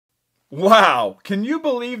Wow, can you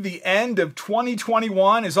believe the end of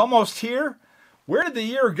 2021 is almost here? Where did the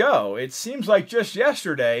year go? It seems like just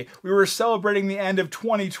yesterday we were celebrating the end of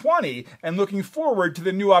 2020 and looking forward to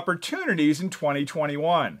the new opportunities in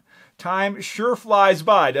 2021. Time sure flies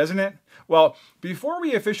by, doesn't it? Well, before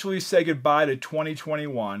we officially say goodbye to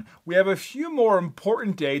 2021, we have a few more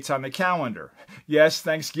important dates on the calendar. Yes,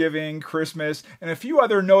 Thanksgiving, Christmas, and a few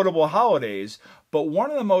other notable holidays, but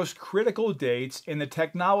one of the most critical dates in the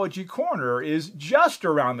technology corner is just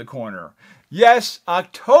around the corner. Yes,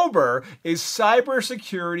 October is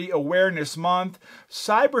Cybersecurity Awareness Month.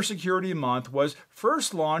 Cybersecurity Month was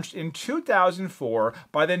first launched in 2004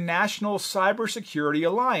 by the National Cybersecurity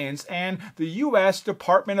Alliance and the U.S.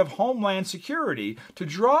 Department of Homeland Security to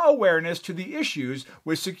draw awareness to the issues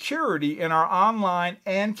with security in our online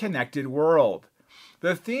and connected world.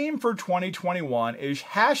 The theme for 2021 is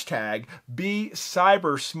hashtag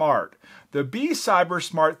 #BeCybersmart. The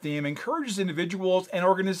 #BeCybersmart theme encourages individuals and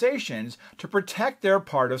organizations to protect their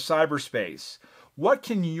part of cyberspace. What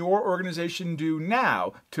can your organization do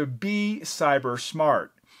now to be cybersmart?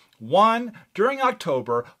 1. During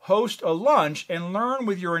October, host a lunch and learn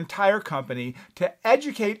with your entire company to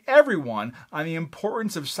educate everyone on the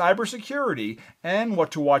importance of cybersecurity and what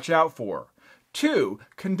to watch out for. 2.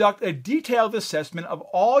 Conduct a detailed assessment of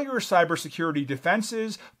all your cybersecurity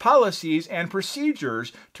defenses, policies, and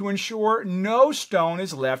procedures to ensure no stone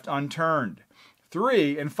is left unturned.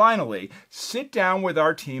 3. And finally, sit down with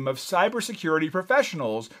our team of cybersecurity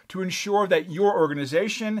professionals to ensure that your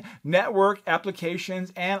organization, network,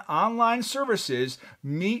 applications, and online services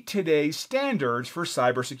meet today's standards for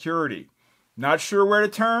cybersecurity. Not sure where to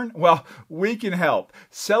turn? Well, we can help.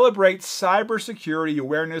 Celebrate Cybersecurity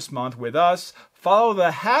Awareness Month with us. Follow the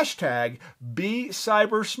hashtag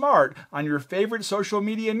 #BeCybersmart on your favorite social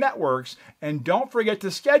media networks, and don't forget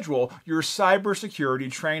to schedule your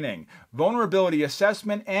cybersecurity training, vulnerability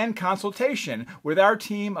assessment, and consultation with our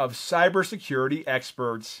team of cybersecurity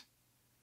experts.